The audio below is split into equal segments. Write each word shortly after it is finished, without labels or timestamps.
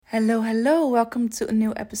Hello, hello. Welcome to a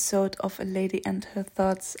new episode of A Lady and Her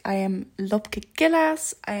Thoughts. I am Lopke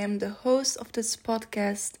Killas. I am the host of this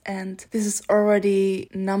podcast and this is already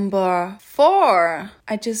number 4.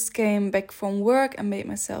 I just came back from work and made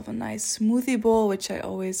myself a nice smoothie bowl, which I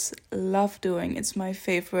always love doing. It's my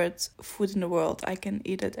favorite food in the world. I can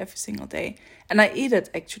eat it every single day. And I eat it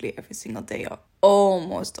actually every single day, or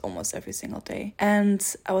almost every single day.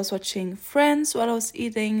 And I was watching Friends while I was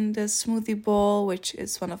eating the smoothie bowl, which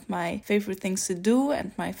is one of my favorite things to do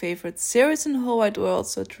and my favorite series in the whole wide world.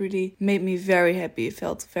 So it really made me very happy. It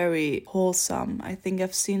felt very wholesome. I think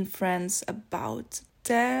I've seen Friends about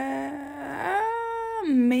 10,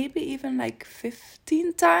 maybe even like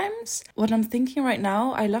 15 times. What I'm thinking right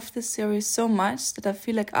now, I love this series so much that I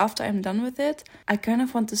feel like after I'm done with it, I kind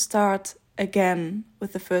of want to start again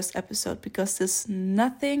with the first episode, because there's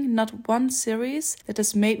not one series that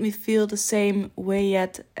has made me feel the same way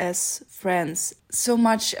yet as Friends. So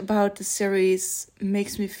much about the series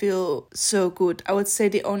makes me feel so good. I would say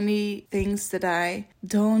the only things that I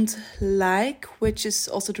don't like, which is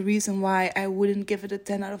also the reason why I wouldn't give it a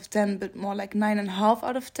 10 out of 10, but more like 9.5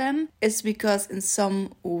 out of 10, is because in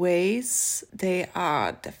some ways they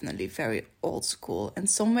are definitely very old school. In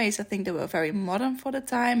some ways I think they were very modern for the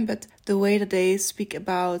time, but the way that they speak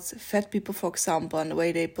about fat people, for example, and the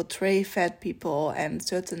way they portray fat people and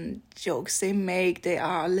certain jokes they make, they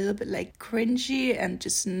are a little bit like cringy and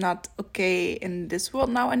just not okay in this world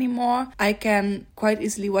now anymore. I can quite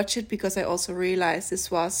easily watch it because I also realized this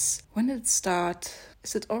was, when did it start?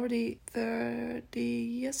 Is it already 30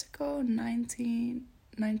 years ago?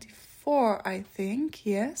 1994, I think,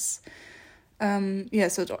 yes.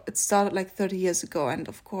 So it started like 30 years ago, and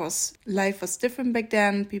of course life was different back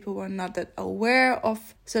then. People were not that aware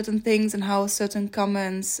of certain things and how certain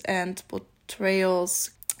comments and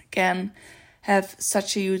portrayals can have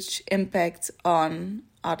such a huge impact on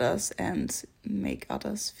others and make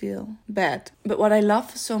others feel bad. But what I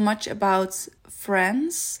love so much about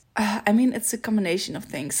Friends, it's a combination of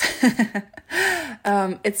things.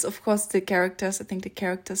 It's of course the characters. I think the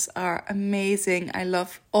characters are amazing. I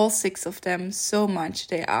love all 6 of them so much.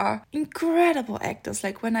 They are incredible actors.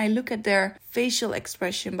 Like when I look at their facial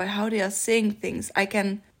expression, by how they are saying things, I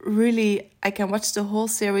can watch the whole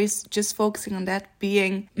series just focusing on that,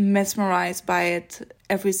 being mesmerized by it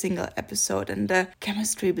every single episode, and the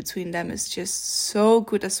chemistry between them is just so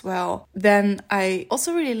good as well. Then I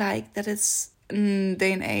also really like that it's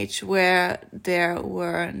day and age where there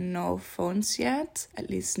were no phones yet, at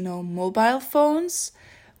least no mobile phones,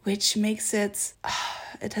 which makes it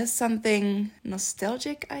has something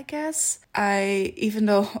nostalgic, I guess. I'm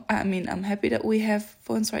happy that we have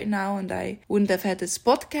phones right now, and I wouldn't have had this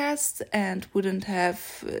podcast and wouldn't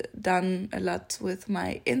have done a lot with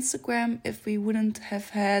my Instagram if we wouldn't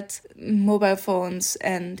have had mobile phones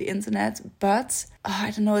and the internet. But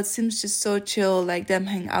I don't know, it seems just so chill, like them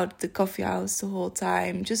hang out at the coffee house the whole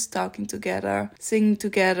time, just talking together, singing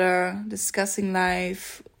together, discussing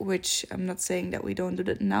life, which I'm not saying that we don't do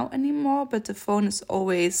that now anymore, but the phone is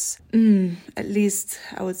always, at least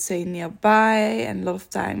I would say, nearby, and a lot of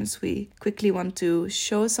times we quickly want to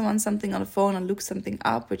show someone something on the phone or look something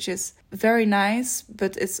up, which is very nice,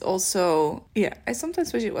 but it's also, I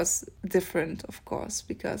sometimes wish it was different, of course,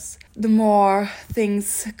 because the more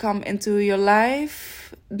things come into your life,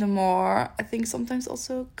 the more I think sometimes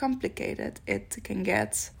also complicated it can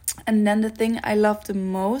get. And then the thing I love the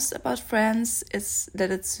most about Friends is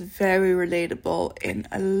that it's very relatable in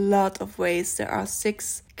a lot of ways. There are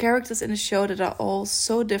 6 characters in the show that are all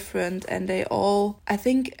so different, and I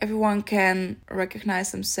think everyone can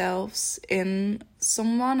recognize themselves in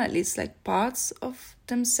someone, at least like parts of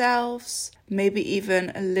themselves, maybe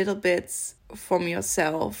even a little bit from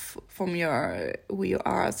yourself, from who you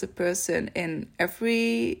are as a person in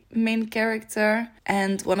every main character.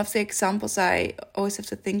 And one of the examples I always have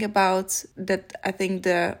to think about that I think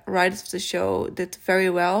the writers of the show did very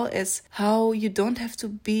well is how you don't have to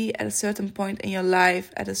be at a certain point in your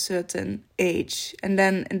life at a certain age. And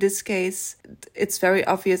then in this case, it's very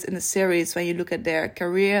obvious in the series when you look at their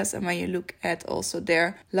careers and when you look at also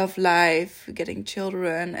their love life, getting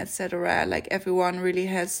children, etc. Like everyone really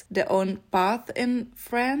has their own path in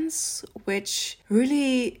Friends, which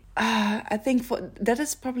really, I think that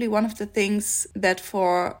is probably one of the things that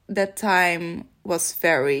for that time was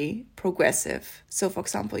very progressive. So for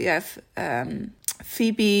example, you have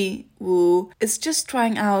Phoebe, who is just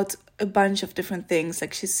trying out a bunch of different things.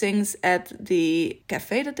 Like she sings at the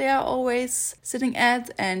cafe that they are always sitting at,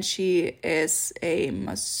 and she is a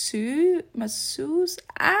masseuse.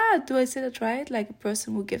 Do I say that right? Like a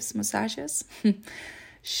person who gives massages.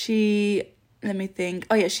 Let me think.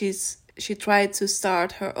 Oh yeah, she's she tried to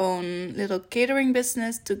start her own little catering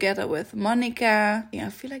business together with Monica. Yeah, I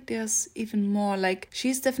feel like there's even more. Like,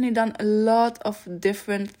 she's definitely done a lot of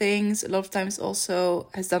different things. A lot of times also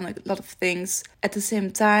has done a lot of things at the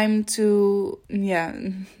same time to,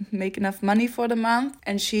 make enough money for the month.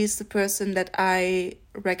 And she's the person that I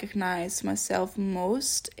recognize myself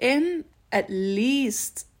most in, at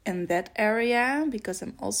least in that area, because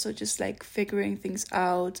I'm also just like figuring things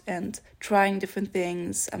out and trying different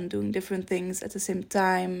things. I'm doing different things at the same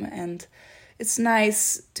time, and it's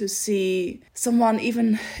nice to see someone,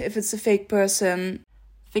 even if it's a fake person,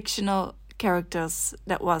 fictional characters,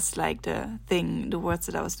 that was like the words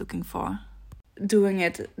that I was looking for, doing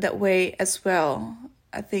it that way as well.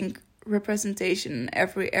 I think representation in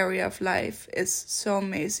every area of life is so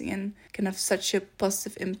amazing and can have such a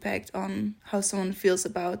positive impact on how someone feels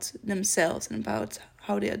about themselves and about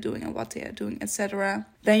how they are doing and what they are doing, etc.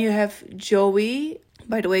 Then you have Joey.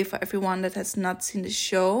 By the way, for everyone that has not seen the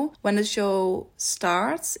show, when the show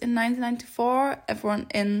starts in 1994, everyone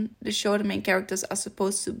in the show, the main characters, are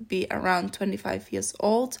supposed to be around 25 years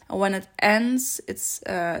old. And when it ends, it's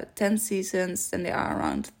 10 seasons, then they are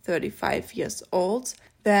around 35 years old.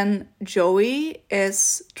 Then Joey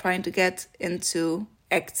is trying to get into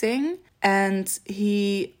acting, and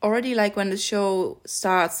he already, like, when the show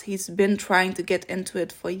starts, he's been trying to get into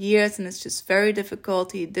it for years, and it's just very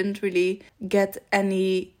difficult. He didn't really get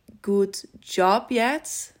any good job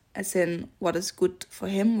yet, as in what is good for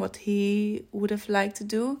him, what he would have liked to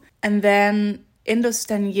do. And then in those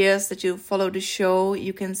 10 years that you follow the show,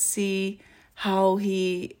 you can see how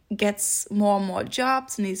he gets more and more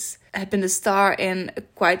jobs, and he's had been a star in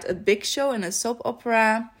quite a big show, in a soap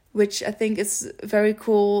opera, which I think is very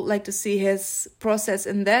cool, like, to see his process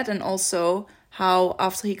in that, and also how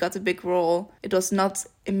after he got a big role, it was not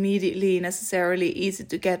immediately necessarily easy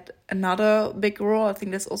to get another big role. I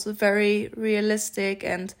think that's also very realistic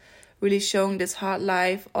and really showing this hard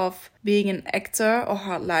life of being an actor, or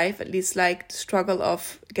hard life, at least like the struggle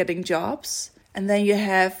of getting jobs. And then you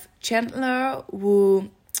have Chandler, who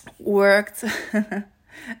worked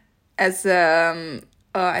as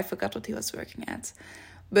I forgot what he was working at,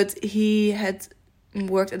 but he had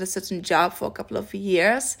worked at a certain job for a couple of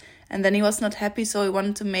years, and then he was not happy, so he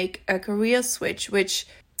wanted to make a career switch, which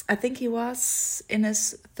I think he was in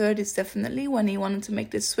his 30s definitely when he wanted to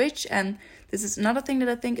make this switch. And this is another thing that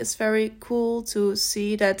I think is very cool to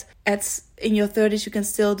see, that in your 30s you can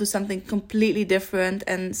still do something completely different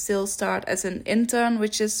and still start as an intern,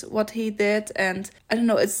 which is what he did. And I don't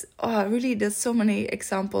know, it's really, there's so many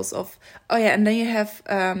examples of, and then you have,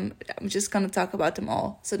 I'm just gonna talk about them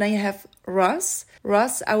all. So then you have Ross.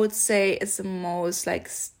 Ross, I would say, is the most like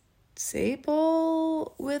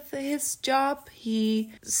stable with his job.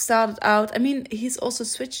 He started out, I mean, he's also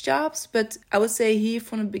switched jobs, but I would say he,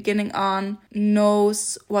 from the beginning on,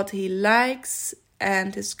 knows what he likes,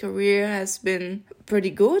 and his career has been pretty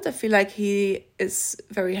good. I feel like he is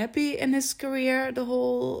very happy in his career the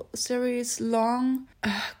whole series long.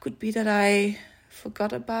 Could be that I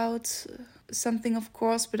forgot about something, of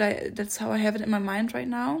course, but that's how I have it in my mind right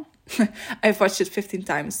now. I've watched it 15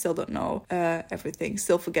 times, still don't know everything,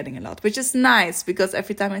 still forgetting a lot, which is nice, because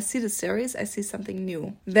every time I see the series, I see something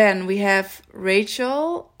new. Then we have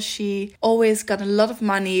Rachel. She always got a lot of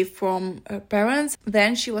money from her parents.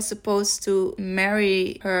 Then she was supposed to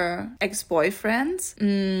marry her ex-boyfriend.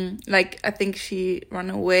 I think she ran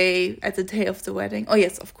away at the day of the wedding. Oh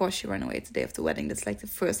yes, of course she ran away at the day of the wedding. That's like the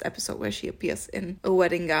first episode where she appears in a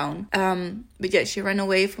wedding gown. But yeah, she ran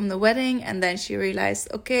away from the wedding, and then she realized,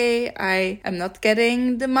 okay, I am not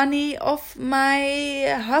getting the money of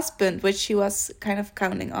my husband, which she was kind of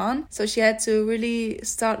counting on. So she had to really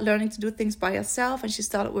start learning to do things by herself, and she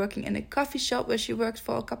started working in a coffee shop where she worked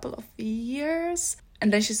for a couple of years.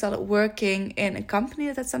 And then she started working in a company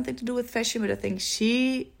that had something to do with fashion, but I think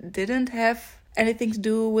she didn't have anything to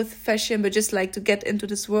do with fashion, but just like to get into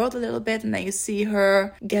this world a little bit. And then you see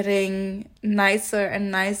her getting nicer and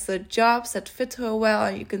nicer jobs that fit her well,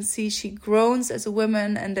 and you can see she grows as a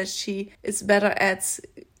woman, and that she is better at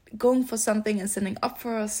going for something and standing up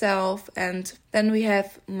for herself. And then we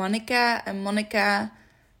have Monica, and Monica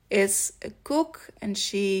is a cook, and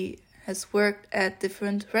she has worked at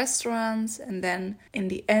different restaurants, and then in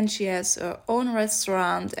the end she has her own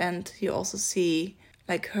restaurant. And you also see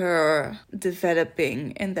like her developing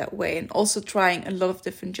in that way, and also trying a lot of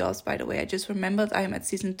different jobs. By the way, I just remembered I'm at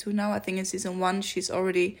season 2 now. I think in season 1 she's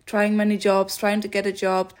already trying many jobs, trying to get a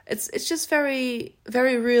job. It's just very,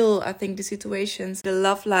 very real. I think the situations, the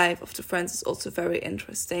love life of the friends is also very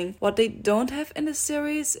interesting. What they don't have in the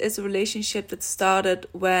series is a relationship that started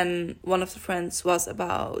when one of the friends was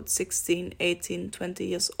about 16, 18, 20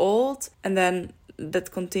 years old, and then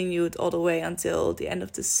that continued all the way until the end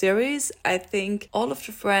of the series. I think all of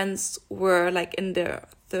the friends were like in their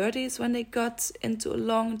 30s when they got into a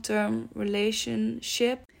long-term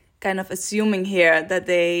relationship, kind of assuming here that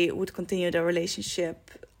they would continue their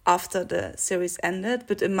relationship after the series ended.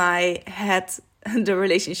 But in my head, the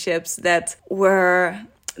relationships that were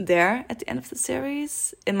there at the end of the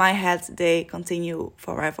series, in my head they continue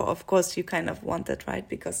forever. Of course you kind of want that, right?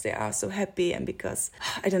 Because they are so happy, and because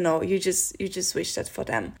I don't know, you just wish that for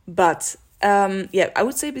them. But I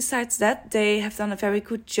would say besides that, they have done a very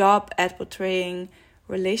good job at portraying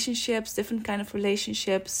relationships, different kind of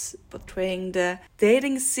relationships, portraying the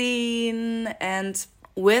dating scene. And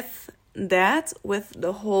with that, with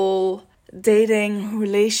the whole dating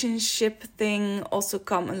relationship thing, also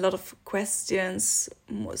come a lot of questions,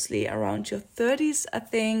 mostly around your 30s, I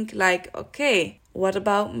think. Like, okay, what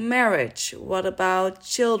about marriage? What about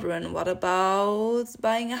children? What about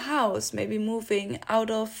buying a house? Maybe moving out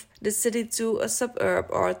of the city to a suburb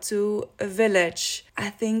or to a village. I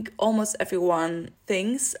think almost everyone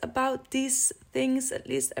thinks about these things, at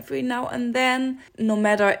least every now and then, no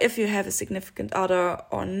matter if you have a significant other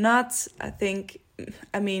or not.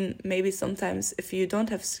 I mean, maybe sometimes if you don't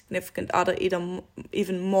have a significant other,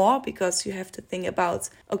 even more, because you have to think about,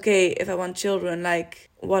 okay, if I want children,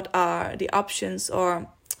 like, what are the options? Or,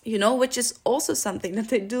 you know, which is also something that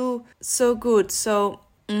they do so good. So,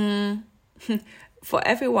 for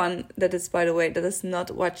everyone that is, by the way, that has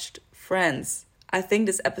not watched Friends, I think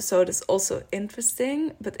this episode is also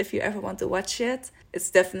interesting. But if you ever want to watch it,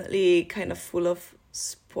 it's definitely kind of full of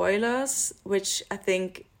spoilers, which I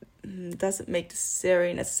think doesn't make the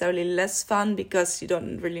series necessarily less fun, because you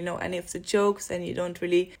don't really know any of the jokes and you don't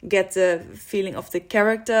really get the feeling of the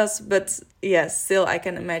characters. But yeah, still I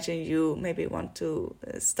can imagine you maybe want to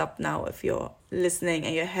stop now if you're listening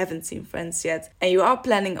and you haven't seen Friends yet and you are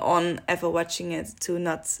planning on ever watching it, to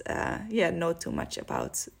not know too much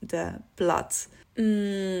about the plot.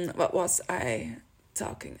 What was I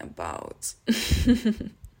talking about?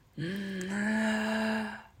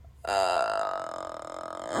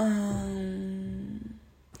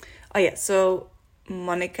 So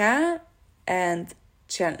Monica and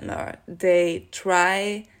Chandler, they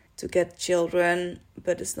try to get children,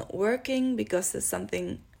 but it's not working because there's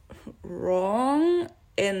something wrong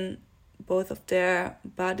in both of their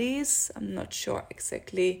bodies. I'm not sure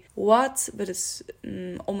exactly what, but it's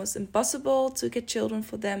almost impossible to get children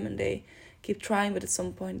for them, and they keep trying, but at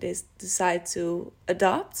some point they decide to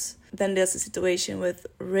adopt. Then there's a situation with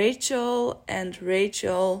Rachel, and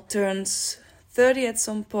Rachel turns 30 at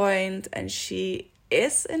some point, and she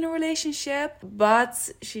is in a relationship, but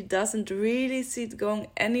she doesn't really see it going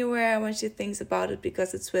anywhere when she thinks about it,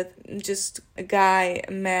 because it's with just a guy,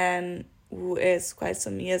 a man who is quite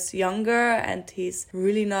some years younger, and he's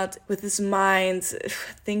really not with his mind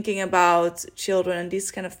thinking about children and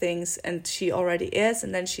these kind of things, and she already is.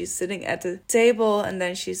 And then she's sitting at the table, and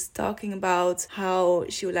then she's talking about how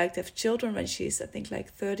she would like to have children when she's, I think,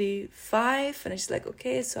 like 35, and she's like,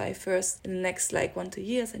 okay, so I first, in the next like 1-2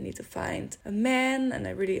 years, I need to find a man, and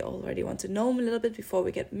I really already want to know him a little bit before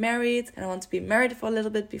we get married, and I want to be married for a little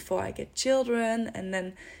bit before I get children. And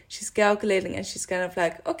then she's calculating, and she's kind of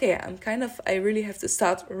like, okay, I really have to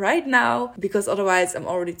start right now, because otherwise I'm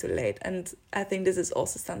already too late. And I think this is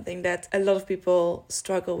also something that a lot of people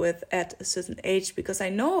struggle with at a certain age, because I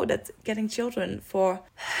know that getting children for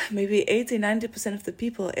maybe 80-90% of the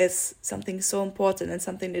people is something so important and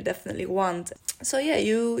something they definitely want. So yeah,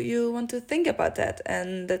 you want to think about that,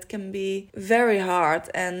 and that can be very hard.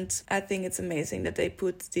 And I think it's amazing that they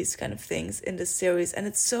put these kind of things in the series, and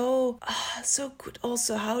it's so good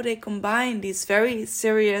also how they combine these very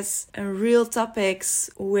serious and real topics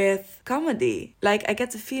with comedy. Like, I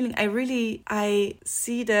get the feeling I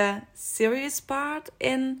see the serious part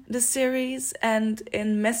in the series and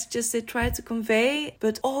in messages they try to convey,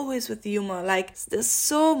 but always with humor. Like, there's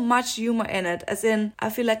so much humor in it, as in I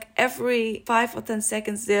feel like every 5 or 10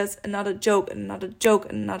 seconds there's another joke, another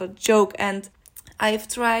joke, another joke. And I've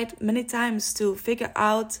tried many times to figure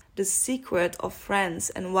out the secret of Friends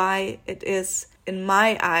and why it is, in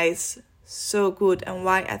my eyes, so good, and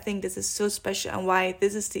why I think this is so special, and why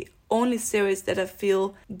this is the only series that I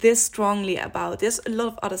feel this strongly about. There's a lot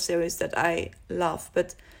of other series that I love,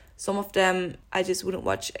 but Some of them I just wouldn't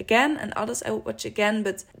watch again, and others I would watch again,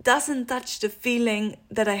 but doesn't touch the feeling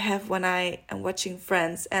that I have when I am watching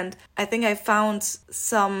Friends. And I think I found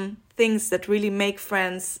some things that really make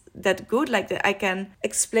Friends that good, like that I can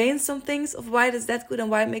explain some things of why it is that good and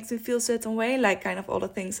why it makes me feel a certain way, like kind of all the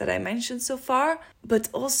things that I mentioned so far. But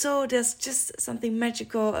also there's just something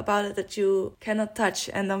magical about it that you cannot touch.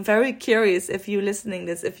 And I'm very curious if you listening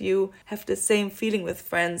this, if you have the same feeling with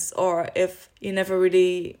Friends, or if you never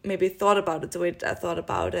really maybe thought about it the way that I thought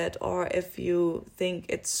about it, or if you think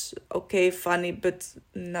it's okay, funny, but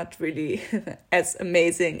not really as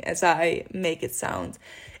amazing as I make it sound.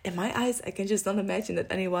 In my eyes, I can just not imagine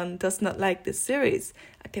that anyone does not like this series.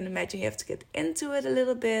 I can imagine you have to get into it a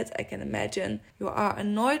little bit. I can imagine you are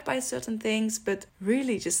annoyed by certain things, but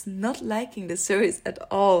really just not liking the series at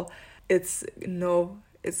all. It's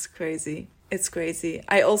crazy. It's crazy.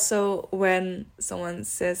 I also, when someone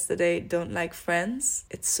says that they don't like Friends,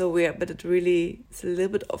 it's so weird, but it's a little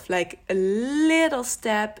bit of like a little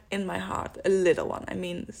stab in my heart, a little one. I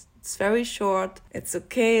mean, it's very short. It's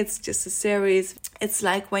okay. It's just a series. It's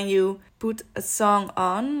like when you put a song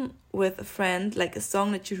on with a friend, like a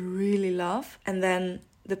song that you really love, and then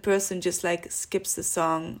the person just like skips the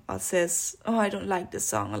song or says, oh, I don't like this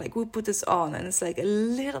song, or like, we put this on, and it's like a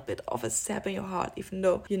little bit of a stab in your heart, even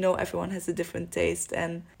though you know everyone has a different taste,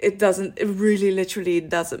 and it really literally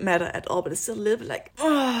doesn't matter at all, but it's still a little bit like,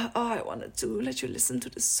 oh, I wanted to let you listen to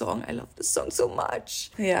this song. I love this song so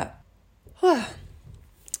much. Yeah.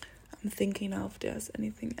 I'm thinking now if there's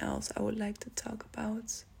anything else I would like to talk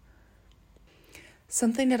about.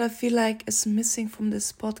 Something that I feel like is missing from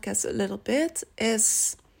this podcast a little bit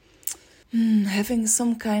is having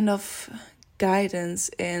some kind of guidance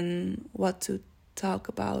in what to talk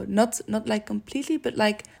about. Not like completely, but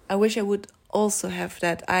like I wish I would also have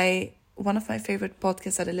that. One of my favorite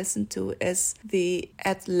podcasts that I listen to is the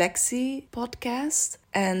At Lexi podcast.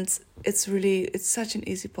 And it's such an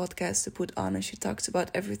easy podcast to put on. And she talks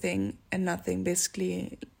about everything and nothing,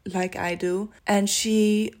 basically, like I do. And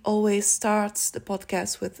she always starts the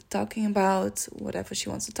podcast with talking about whatever she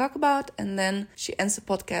wants to talk about. And then she ends the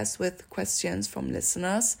podcast with questions from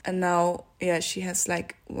listeners. And now, she has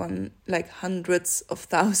hundreds of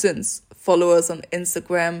thousands followers on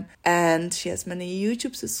Instagram, and she has many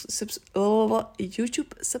YouTube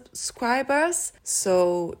subscribers.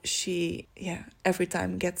 So she every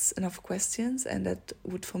time gets enough questions, and that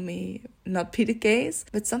would for me not be the case.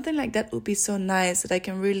 But something like that would be so nice, that I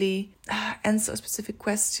can really answer a specific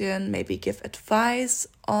question, maybe give advice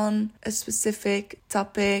on a specific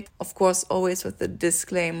topic. Of course, always with the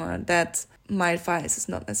disclaimer that my advice is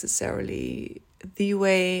not necessarily the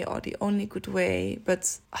way or the only good way,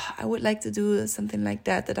 but I would like to do something like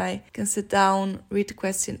that I can sit down, read the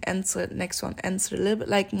question, answer it, next one, answer it, a little bit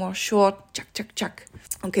like more short, chuck.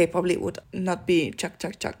 Okay, probably it would not be chuck,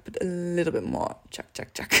 but a little bit more chuck.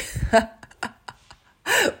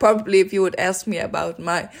 Probably if you would ask me about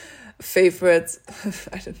my favorite,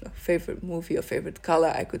 favorite movie or favorite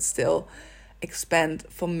color, I could still expand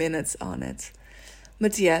for minutes on it.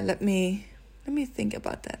 But let me think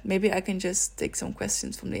about that. Maybe I can just take some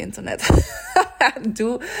questions from the internet and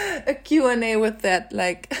do a Q&A with that.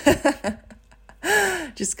 Like,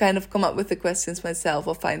 just kind of come up with the questions myself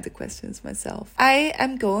or find the questions myself. I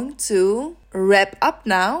am going to wrap up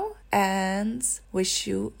now and wish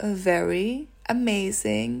you a very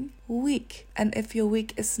amazing week. And if your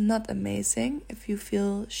week is not amazing, if you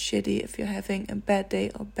feel shitty, if you're having a bad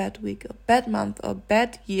day or bad week or bad month or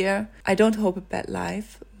bad year, I don't hope a bad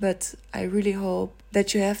life, but I really hope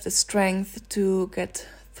that you have the strength to get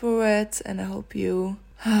through it. And I hope you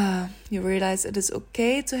realize it is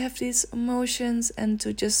okay to have these emotions and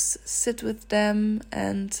to just sit with them.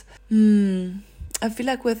 And I feel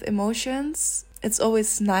like with emotions, it's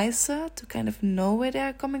always nicer to kind of know where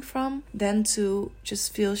they're coming from than to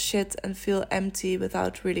just feel shit and feel empty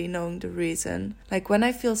without really knowing the reason. Like when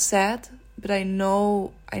I feel sad, but I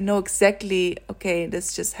know exactly, okay,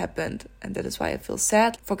 this just happened and that is why I feel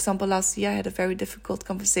sad. For example, last year I had a very difficult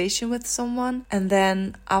conversation with someone, and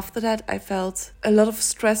then after that I felt a lot of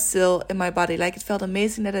stress still in my body. Like it felt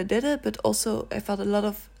amazing that I did it, but also I felt a lot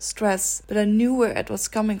of stress, but I knew where it was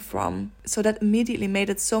coming from. So that immediately made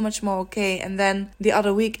it so much more okay. And then the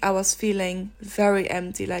other week I was feeling very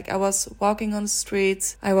empty. Like I was walking on the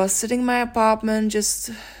street, I was sitting in my apartment just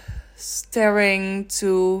staring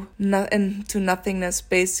into nothingness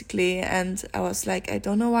basically, and I was like, I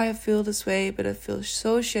don't know why I feel this way, but I feel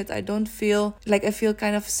so shit. I feel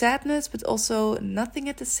kind of sadness, but also nothing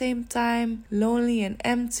at the same time, lonely and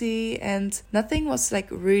empty, and nothing was like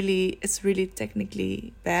it's really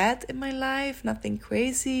technically bad in my life, nothing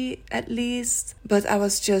crazy at least, but I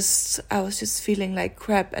was just feeling like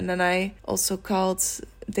crap. And then I also called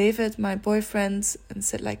David, my boyfriend, and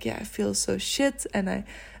said like, yeah, I feel so shit and I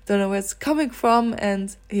don't know where it's coming from.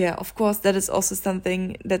 And yeah, of course, that is also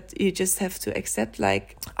something that you just have to accept.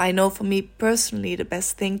 Like, I know for me personally, the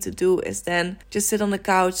best thing to do is then just sit on the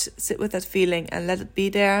couch, sit with that feeling and let it be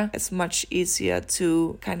there. It's much easier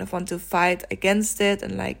to kind of want to fight against it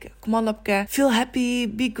and like, come on, Lopke, feel happy,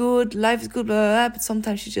 be good, life is good, blah, blah, blah. But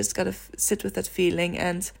sometimes you just gotta sit with that feeling.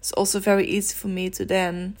 And it's also very easy for me to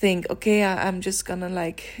then think, okay, I'm just gonna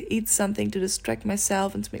like eat something to distract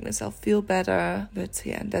myself and to make myself feel better. But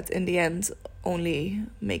yeah, that in the end only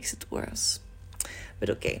makes it worse. But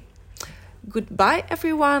okay, goodbye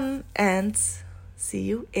everyone, and see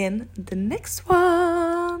you in the next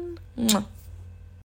one. Mwah.